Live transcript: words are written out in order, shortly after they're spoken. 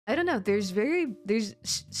I don't know, there's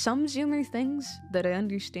some Zoomer things that I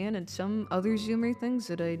understand and some other Zoomer things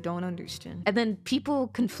that I don't understand. And then people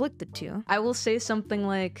conflict the two. I will say something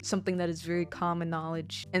that is very common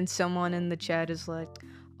knowledge, and someone in the chat is like,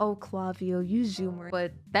 oh, Clauvio, you Zoomer.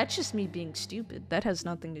 But that's just me being stupid. That has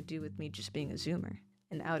nothing to do with me just being a Zoomer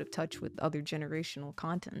and out of touch with other generational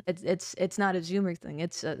content. It's not a Zoomer thing.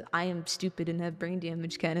 It's a I am stupid and have brain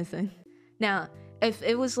damage kind of thing. Now, if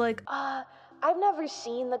it was like, I've never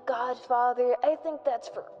seen The Godfather, I think that's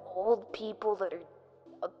for old people that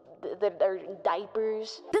are in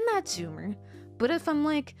diapers, then that's Zoomer. But if I'm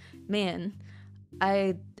like, man,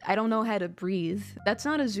 I don't know how to breathe, that's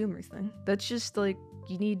not a Zoomer thing. That's just like,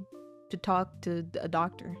 you need to talk to a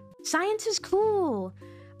doctor. Science is cool.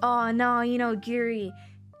 Oh no, you know, Gary,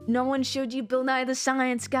 no one showed you Bill Nye the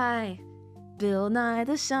Science Guy. Bill Nye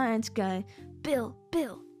the Science Guy. Bill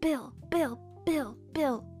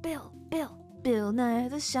Nye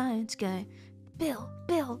the Science Guy. Bill.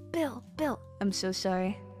 I'm so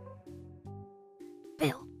sorry.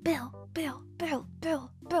 Bill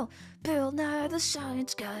Nye the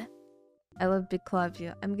Science Guy. I love Big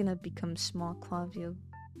Clauvio. I'm gonna become Small Clauvio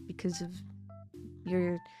because of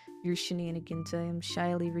your shenanigans. I am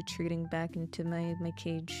shyly retreating back into my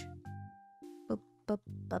cage.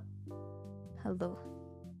 Hello.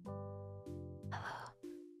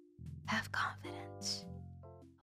 Have gone.